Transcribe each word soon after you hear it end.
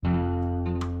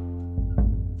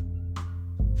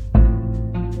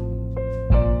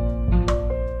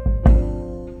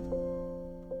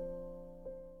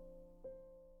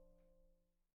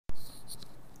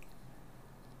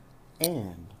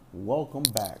And welcome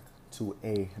back to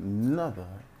another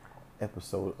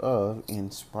episode of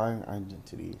Inspiring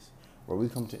Identities, where we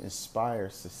come to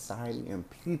inspire society and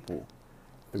people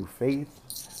through faith,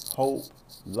 hope,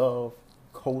 love,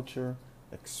 culture,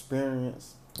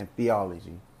 experience, and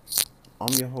theology.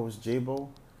 I'm your host, Jabo.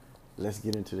 Let's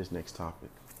get into this next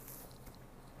topic.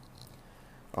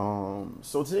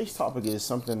 So today's topic is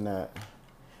something that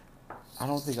I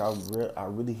don't think I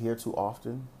really hear too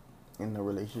often in the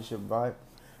relationship vibe.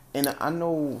 And I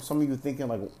know some of you thinking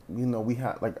like, we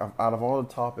have like out of all the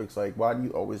topics, like why do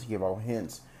you always give out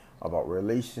hints about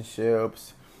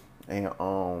relationships and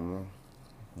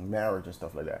marriage and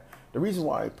stuff like that? The reason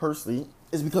why personally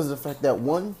is because of the fact that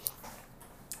one,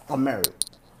 I'm married.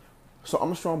 So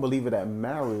I'm a strong believer that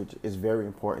marriage is very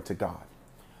important to God.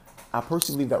 I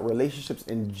personally believe that relationships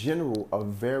in general are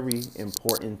very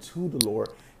important to the Lord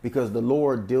because the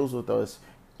Lord deals with us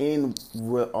in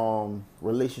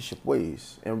relationship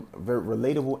ways, and very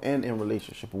relatable and in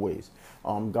relationship ways.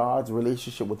 God's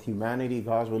relationship with humanity,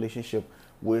 God's relationship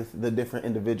with the different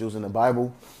individuals in the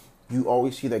Bible, you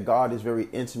always see that God is very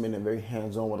intimate and very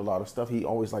hands-on with a lot of stuff. He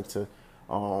always like to,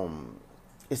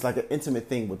 it's like an intimate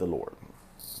thing with the Lord.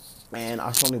 And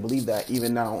I strongly believe that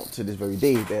even now to this very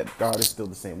day that God is still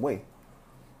the same way.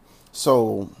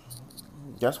 So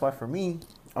that's why for me,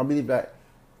 I believe that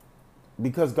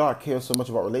because God cares so much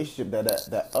about relationship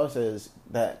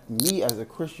that me as a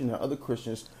Christian and other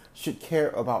Christians should care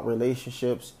about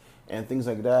relationships and things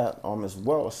like that as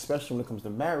well, especially when it comes to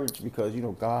marriage, because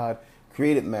God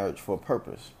created marriage for a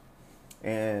purpose.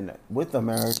 And with the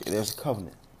marriage, there's a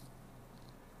covenant.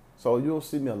 So you'll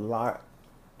see me a lot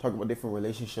talk about different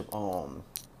relationship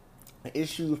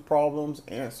issues, problems,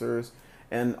 answers,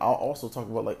 and I'll also talk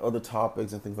about like other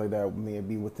topics and things like that. May it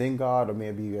be within God or may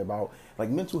it be about like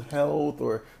mental health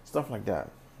or stuff like that.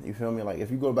 You feel me? Like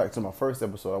if you go back to my first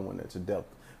episode, I went into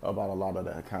depth about a lot of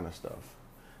that kind of stuff.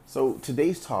 So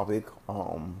today's topic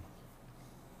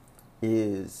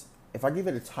is, if I give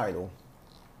it a title,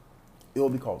 it will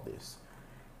be called this.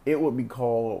 It would be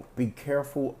called "Be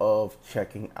Careful of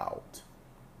Checking Out."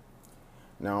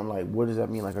 Now I'm like, what does that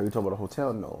mean? Like, are you talking about a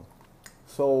hotel? No.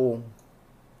 So,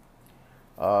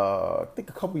 I think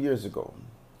a couple years ago,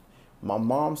 my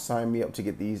mom signed me up to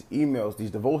get these emails,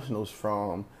 these devotionals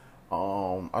from,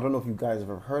 I don't know if you guys have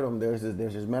ever heard of him. There's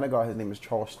this man of God. His name is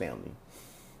Charles Stanley.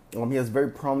 He has a very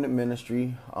prominent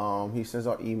ministry. He sends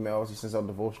out emails. He sends out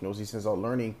devotionals. He sends out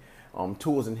learning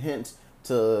tools and hints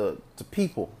to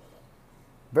people.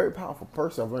 Very powerful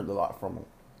person. I've learned a lot from him.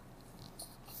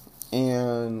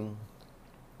 And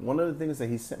one of the things that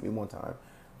he sent me one time,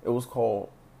 it was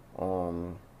called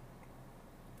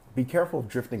 "Be Careful of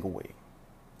Drifting Away."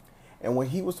 And when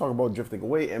he was talking about drifting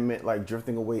away, it meant like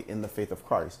drifting away in the faith of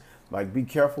Christ. Like, be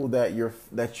careful that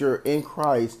you're in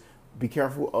Christ. Be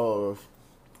careful of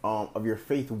your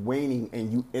faith waning,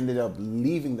 and you ended up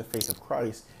leaving the faith of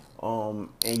Christ, and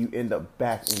you end up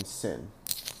back in sin.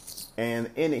 And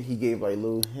in it, he gave like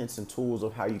little hints and tools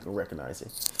of how you can recognize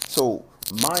it. So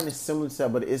mine is similar to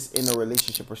that, but it's in a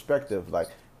relationship perspective. Like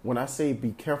when I say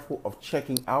be careful of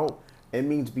checking out, it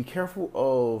means be careful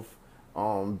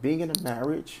of being in a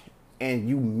marriage and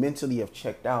you mentally have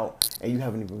checked out and you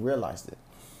haven't even realized it.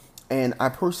 And I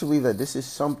personally believe that this is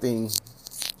something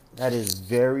that is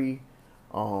very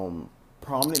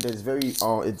prominent. That is very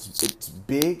it's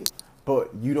big,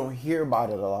 but you don't hear about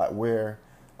it a lot. Where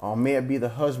may it be the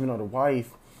husband or the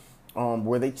wife,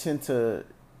 where they tend to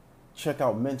check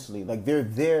out mentally. Like they're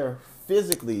there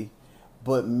physically,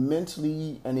 but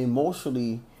mentally and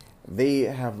emotionally, they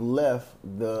have left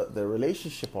the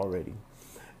relationship already.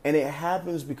 And it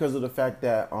happens because of the fact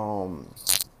that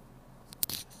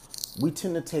we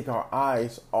tend to take our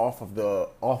eyes off of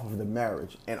the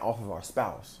marriage and off of our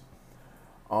spouse.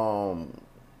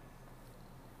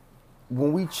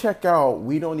 When we check out,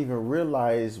 we don't even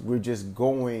realize we're just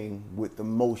going with the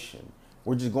motion.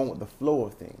 We're just going with the flow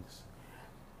of things.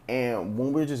 And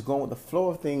when we're just going with the flow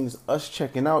of things, us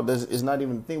checking out is not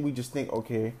even the thing. We just think,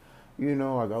 okay, I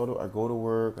go to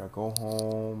work, I go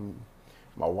home,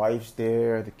 my wife's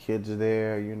there, the kids are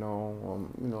there,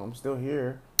 I'm still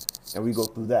here, and we go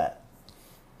through that.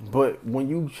 But when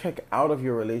you check out of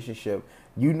your relationship,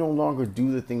 you no longer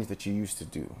do the things that you used to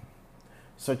do,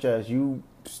 such as you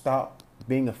stop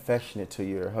being affectionate to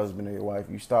your husband or your wife.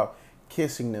 You stop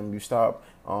kissing them. You stop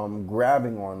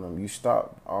grabbing on them. You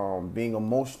stop being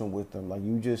emotional with them. Like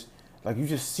you just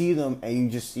see them and you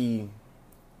just see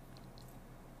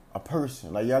a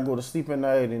person. Like y'all go to sleep at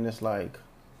night and it's like,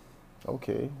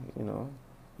 okay,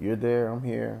 you're there, I'm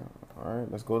here. All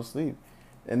right, let's go to sleep.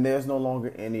 And there's no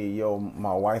longer any,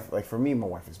 my wife, like for me, my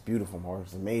wife is beautiful. My wife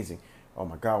is amazing. oh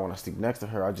my God, when I sleep next to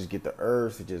her, I just get the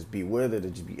urge to just be with her, to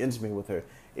just be intimate with her.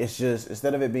 It's just,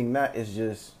 instead of it being that, it's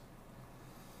just,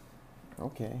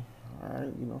 okay, all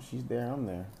right, she's there, I'm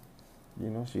there.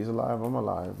 She's alive, I'm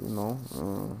alive,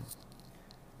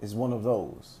 It's one of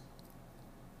those.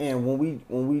 And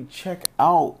when we check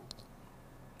out,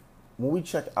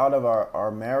 of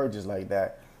our marriages like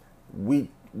that,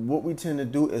 what we tend to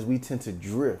do is we tend to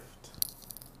drift.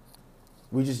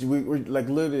 We're like,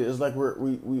 literally, it's like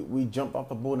we jump off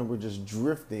the boat and we're just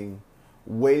drifting,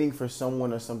 waiting for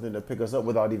someone or something to pick us up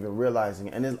without even realizing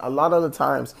it. And a lot of the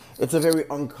times, it's a very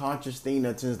unconscious thing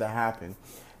that tends to happen.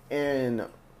 And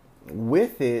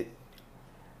with it,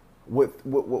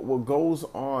 what goes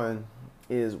on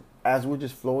is, as we're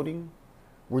just floating,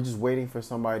 we're just waiting for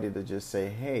somebody to just say,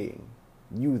 "Hey,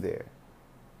 you there,"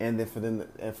 and then for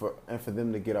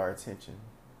them to get our attention.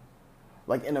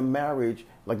 Like in a marriage,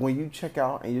 like when you check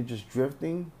out and you're just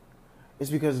drifting, it's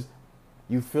because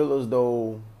you feel as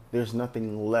though there's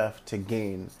nothing left to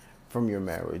gain from your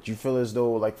marriage. You feel as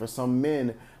though, like for some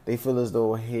men, they feel as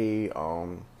though, hey,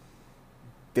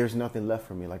 there's nothing left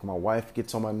for me. Like my wife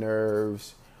gets on my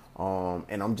nerves,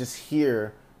 and I'm just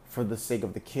here for the sake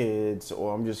of the kids,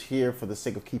 or I'm just here for the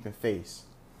sake of keeping face.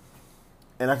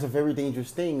 And that's a very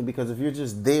dangerous thing, because if you're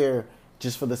just there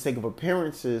just for the sake of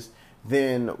appearances,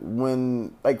 then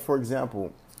when, like, for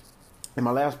example, in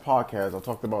my last podcast, I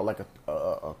talked about like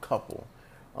a couple.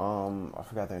 I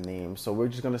forgot their name. So we're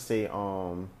just going to say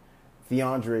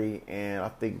Theandre, and I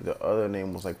think the other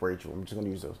name was like Rachel. I'm just going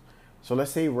to use those. So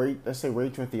let's say Rachel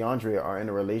and Theandre are in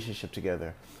a relationship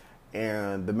together.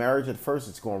 And the marriage at first,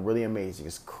 it's going really amazing.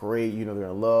 It's great. They're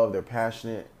in love, they're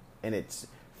passionate, and it's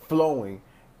flowing.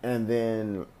 And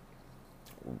then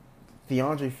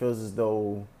Theandre feels as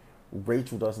though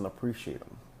Rachel doesn't appreciate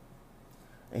him.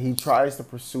 And he tries to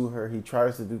pursue her. He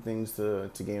tries to do things to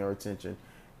gain her attention.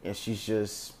 And she's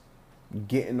just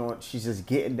getting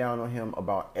down on him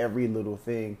about every little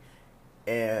thing.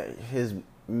 And his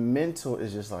mental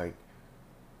is just like,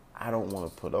 I don't want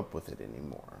to put up with it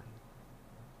anymore.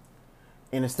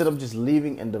 And instead of just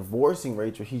leaving and divorcing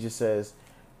Rachel, he just says,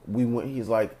 he's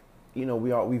like,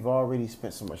 we've already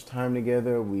spent so much time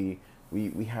together. We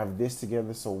have this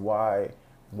together. So why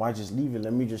just leave it?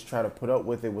 Let me just try to put up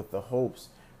with it with the hopes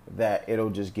that it'll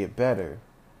just get better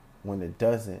when it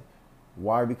doesn't.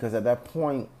 Why? Because at that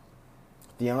point,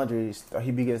 Theandre,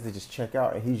 he begins to just check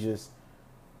out, and he's just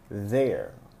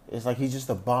there. It's like he's just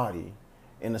a body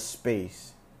in a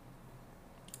space.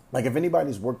 Like if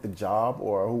anybody's worked a job,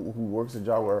 or who works a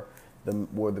job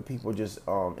where the people just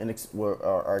are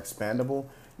expandable,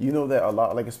 that a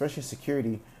lot, like especially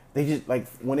security, they just, like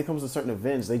when it comes to certain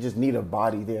events, they just need a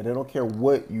body there. They don't care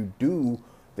what you do.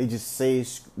 They just say,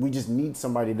 we just need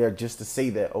somebody there just to say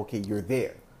that, okay, you're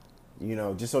there.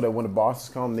 Just so that when the bosses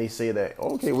come, they say that,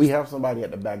 okay, we have somebody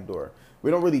at the back door.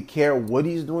 We don't really care what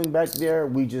he's doing back there.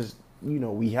 We just,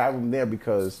 we have him there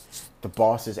because the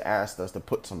bosses asked us to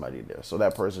put somebody there. So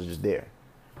that person's just there.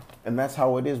 And that's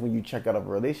how it is when you check out of a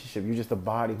relationship. You're just a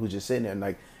body who's just sitting there. And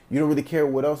like, you don't really care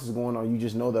what else is going on. You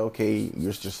just know that, okay,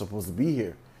 you're just supposed to be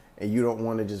here. And you don't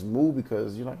want to just move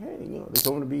because you're like, hey, they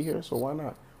told me to be here, so why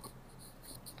not?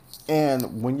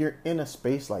 And when you're in a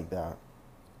space like that,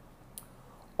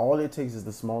 all it takes is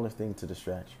the smallest thing to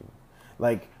distract you.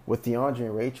 Like with Theandre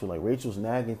and Rachel, like Rachel's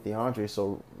nagging Theandre,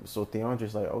 so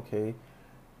Theandre's like, okay,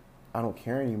 I don't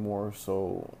care anymore,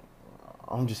 so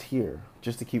I'm just here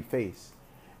just to keep face.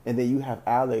 And then you have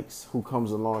Alex, who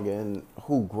comes along and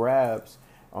who grabs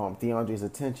Theandre's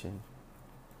attention.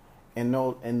 And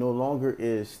no longer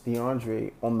is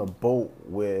Theandre on the boat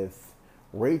with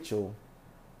Rachel,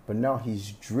 but now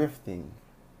he's drifting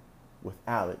with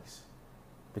Alex,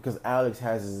 because Alex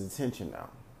has his attention now,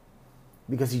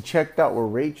 because he checked out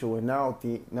with Rachel, and now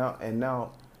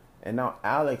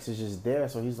Alex is just there.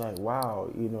 So he's like,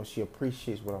 wow, she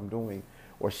appreciates what I'm doing,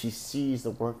 or she sees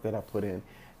the work that I put in.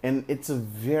 And it's a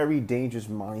very dangerous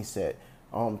mindset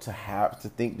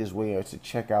to think this way, or to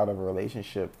check out of a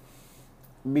relationship,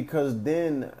 because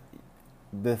then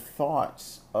the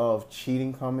thoughts of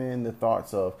cheating come in, the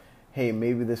thoughts of, hey,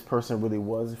 maybe this person really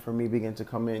wasn't for me, begin to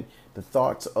come in. The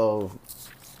thoughts of,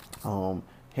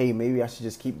 hey, maybe I should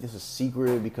just keep this a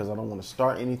secret because I don't want to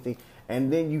start anything.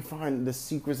 And then you find the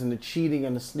secrets and the cheating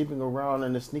and the sleeping around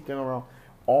and the sneaking around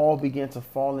all begin to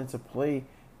fall into play.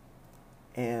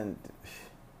 And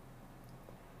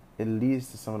it leads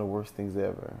to some of the worst things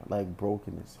ever, like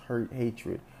brokenness, hurt,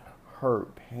 hatred,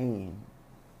 pain.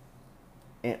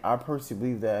 And I personally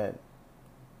believe that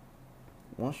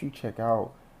once you check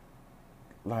out,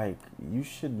 like, you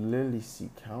should literally seek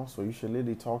counsel. You should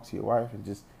literally talk to your wife and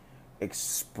just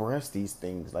express these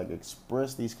things, like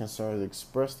express these concerns,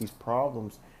 express these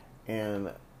problems,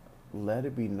 and let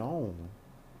it be known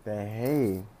that,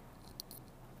 hey,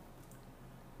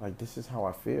 like, this is how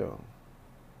I feel.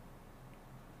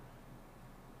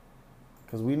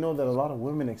 Because we know that a lot of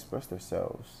women express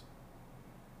themselves.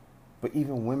 But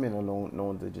even women are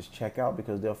known to just check out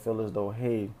because they'll feel as though,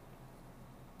 hey,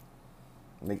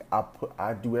 like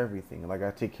I do everything. Like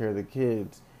I take care of the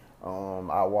kids.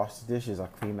 I wash the dishes. I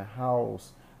clean the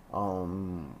house.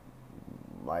 Um,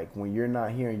 like when you're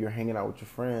not here and you're hanging out with your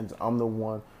friends, I'm the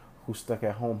one who's stuck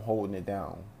at home holding it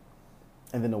down.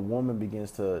 And then the woman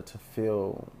begins to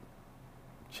feel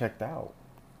checked out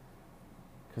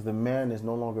because the man is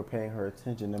no longer paying her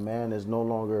attention. The man is no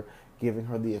longer giving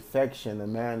her the affection. The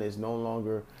man is no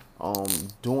longer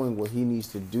doing what he needs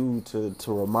to do to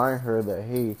remind her that,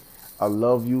 hey, I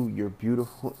love you, you're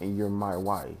beautiful, and you're my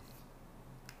wife.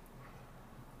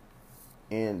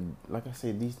 And like I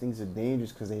said, these things are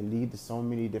dangerous because they lead to so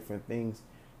many different things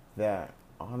that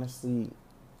honestly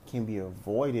can be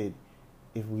avoided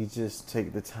if we just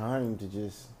take the time to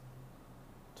just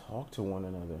talk to one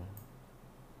another.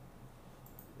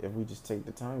 If we just take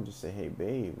the time to say, hey,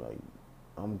 babe, like,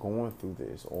 I'm going through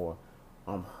this, or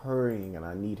I'm hurting and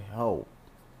I need help.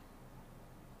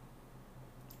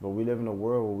 But we live in a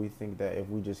world where we think that if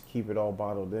we just keep it all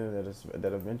bottled in,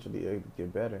 that eventually it'll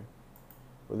get better.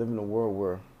 We live in a world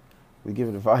where we give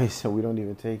advice and we don't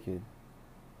even take it.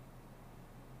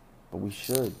 But we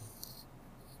should.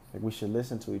 Like, we should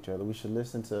listen to each other. We should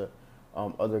listen to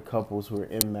other couples who are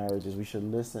in marriages. We should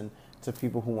listen to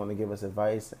people who want to give us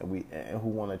advice and who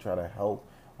want to try to help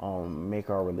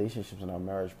make our relationships and our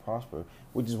marriage prosper.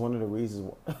 Which is one of the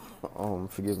reasons,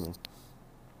 forgive me,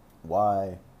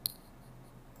 why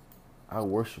I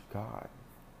worship God.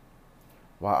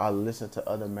 Why I listen to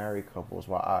other married couples.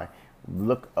 Why I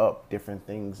look up different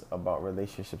things about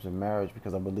relationships and marriage,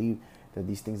 because I believe that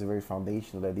these things are very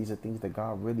foundational, that these are things that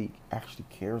God really actually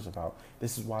cares about.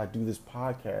 This is why I do this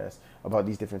podcast about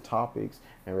these different topics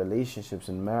and relationships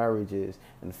and marriages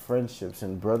and friendships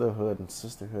and brotherhood and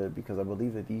sisterhood, because I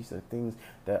believe that these are things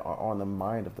that are on the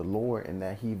mind of the Lord and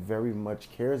that he very much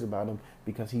cares about them,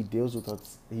 because he deals with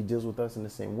us. He deals with us in the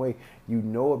same way. You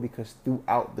know it because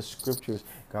throughout the scriptures,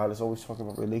 God is always talking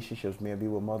about relationships. May it be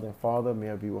with mother and father, may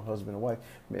it be with husband and wife,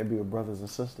 may it be with brothers and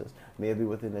sisters, may it be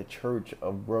within the church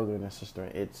of brother and sister.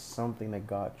 It's something that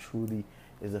God truly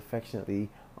is affectionately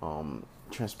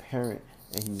transparent,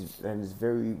 and is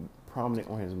very prominent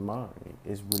on his mind,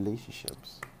 is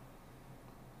relationships.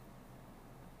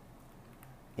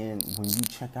 And when you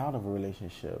check out of a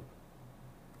relationship,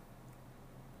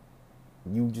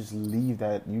 you just leave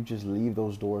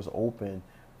those doors open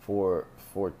for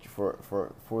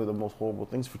the most horrible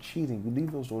things, for cheating. You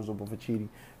leave those doors open for cheating.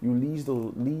 You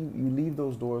leave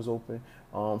those doors open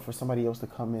for somebody else to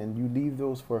come in. You leave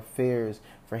those for affairs,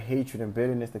 for hatred and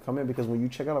bitterness to come in, because when you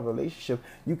check out a relationship,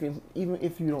 you can, even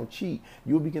if you don't cheat,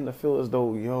 you'll begin to feel as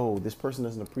though, yo, this person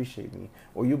doesn't appreciate me,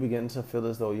 or you begin to feel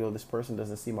as though, yo, this person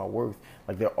doesn't see my worth.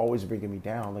 Like, they're always bringing me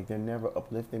down. Like, they're never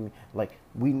uplifting me. Like,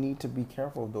 we need to be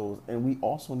careful of those, and we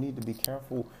also need to be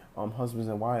careful, husbands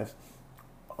and wives,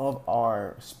 of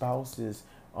our spouse's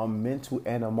mental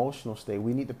and emotional state.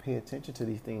 We need to pay attention to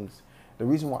these things. The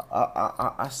reason why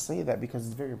I say that, because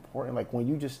it's very important. Like, when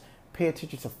you just pay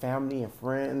attention to family and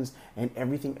friends and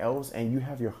everything else, and you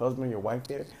have your husband or your wife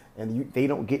there, and they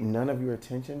don't get none of your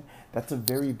attention, that's a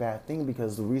very bad thing.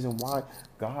 Because the reason why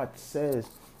God says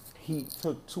he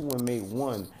took two and made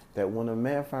one, that when a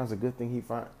man finds a good thing,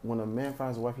 when a man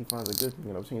finds a wife, he finds a good thing,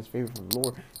 and obtains favor from the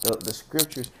Lord. The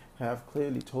scriptures have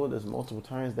clearly told us multiple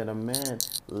times that a man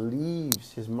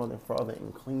leaves his mother and father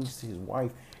and clings to his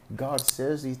wife. God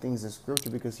says these things in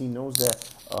scripture because he knows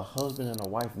that a husband and a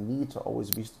wife need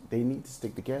to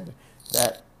stick together.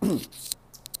 That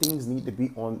things need to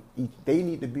be they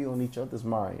need to be on each other's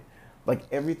mind. Like,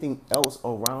 everything else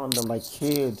around them, like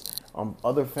kids,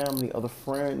 other family, other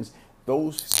friends,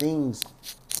 those things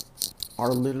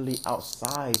are literally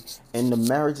outside, and the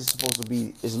marriage is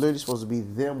literally supposed to be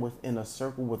them within a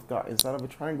circle with God, inside of a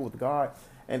triangle with God,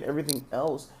 and everything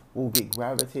else will get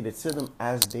gravitated to them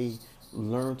as they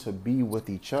learn to be with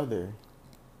each other.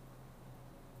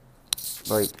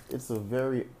 Like, it's a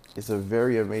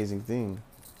very amazing thing.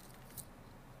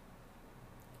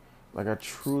 Like, I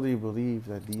truly believe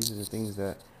that these are the things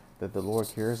that the Lord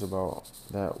cares about,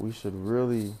 that we should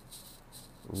really,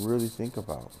 really think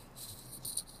about.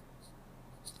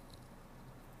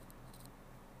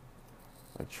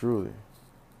 Like, truly.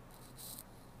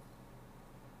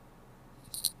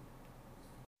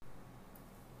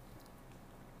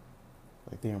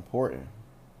 Like, they're important.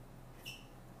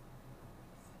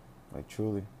 Like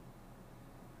truly.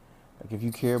 Like if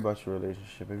you care about your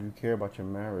relationship, if you care about your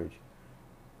marriage,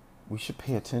 we should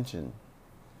pay attention.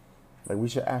 Like we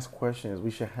should ask questions. We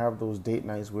should have those date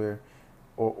nights where,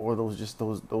 or those just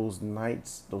those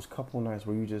nights, those couple nights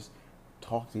where you just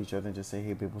talk to each other and just say,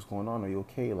 hey babe, what's going on? Are you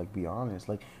okay? Like be honest.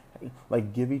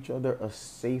 Like give each other a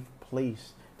safe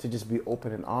place to just be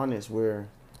open and honest. Where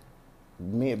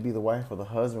may it be the wife or the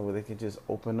husband, where they can just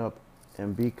open up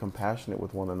and be compassionate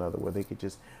with one another. Where they could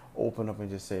just open up and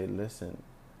just say, listen,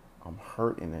 I'm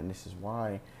hurting and this is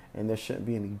why. And there shouldn't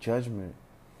be any judgment.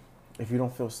 If you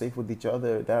don't feel safe with each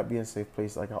other, that be a safe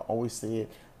place. Like I always say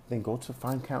it, then go to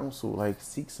find counsel. Like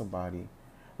seek somebody.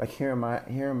 Like here in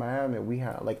Miami, we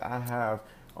have I have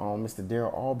Mr.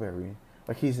 Daryl Alberry.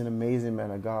 Like he's an amazing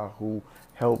man of God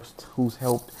who's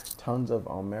helped tons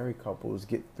of married couples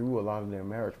get through a lot of their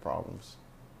marriage problems.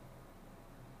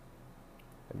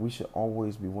 Like we should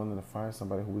always be willing to find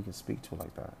somebody who we can speak to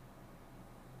like that.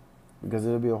 Because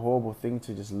it'll be a horrible thing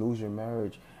to just lose your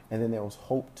marriage, and then there was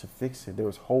hope to fix it. There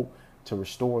was hope to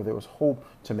restore. There was hope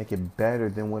to make it better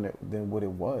than what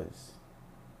it was.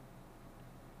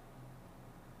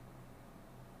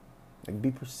 Like be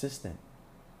persistent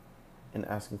in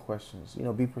asking questions. You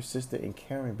know, be persistent in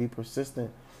caring. Be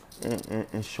persistent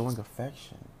in showing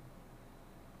affection.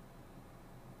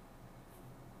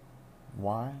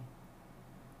 Why?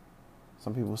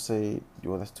 Some people say,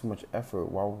 well, that's too much effort.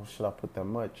 Why should I put that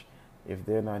much if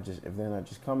they're not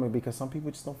just coming? Because some people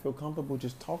just don't feel comfortable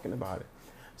just talking about it.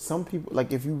 Some people,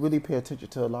 like if you really pay attention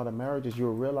to a lot of marriages,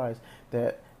 you'll realize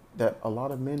that a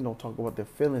lot of men don't talk about their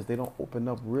feelings. They don't open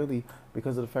up really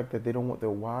because of the fact that they don't want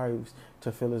their wives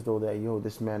to feel as though that,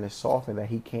 this man is soft and that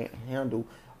he can't handle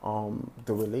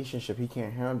the relationship. He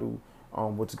can't handle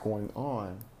what's going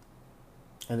on.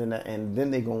 And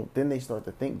then they start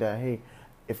to think that, hey,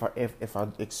 if I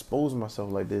expose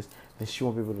myself like this, then she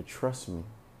won't be able to trust me.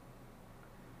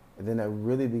 And then that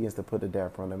really begins to put a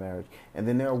damper on the marriage. And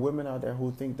then there are women out there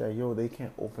who think that, they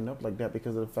can't open up like that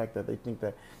because of the fact that they think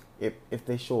that if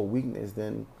they show a weakness,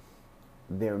 then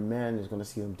their man is going to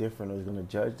see them different or is going to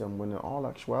judge them. When in all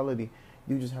actuality,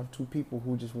 you just have two people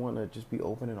who just want to just be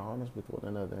open and honest with one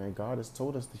another. And God has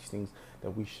told us these things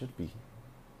that we should be.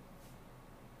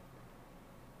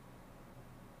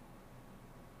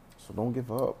 So don't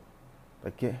give up.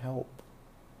 Like, get help.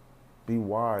 Be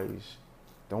wise.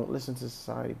 Don't listen to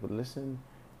society, but listen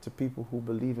to people who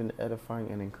believe in edifying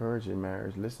and encouraging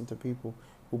marriage. Listen to people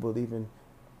who believe in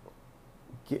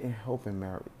getting help in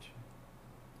marriage.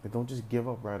 But don't just give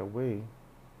up right away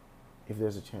if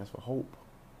there's a chance for hope.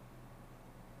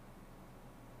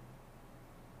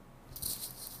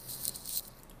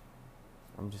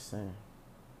 I'm just saying.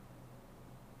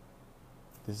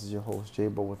 This is your host,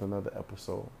 J-Bo, with another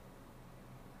episode.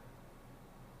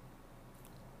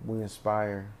 We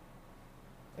inspire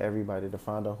everybody to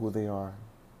find out who they are,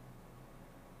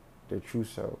 their true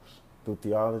selves, through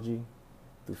theology,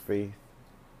 through faith,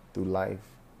 through life,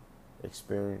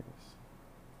 experience.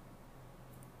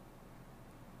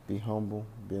 Be humble,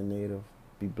 be a native,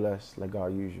 be blessed, let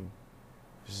God use you.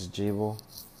 This is J-Bo.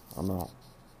 I'm out.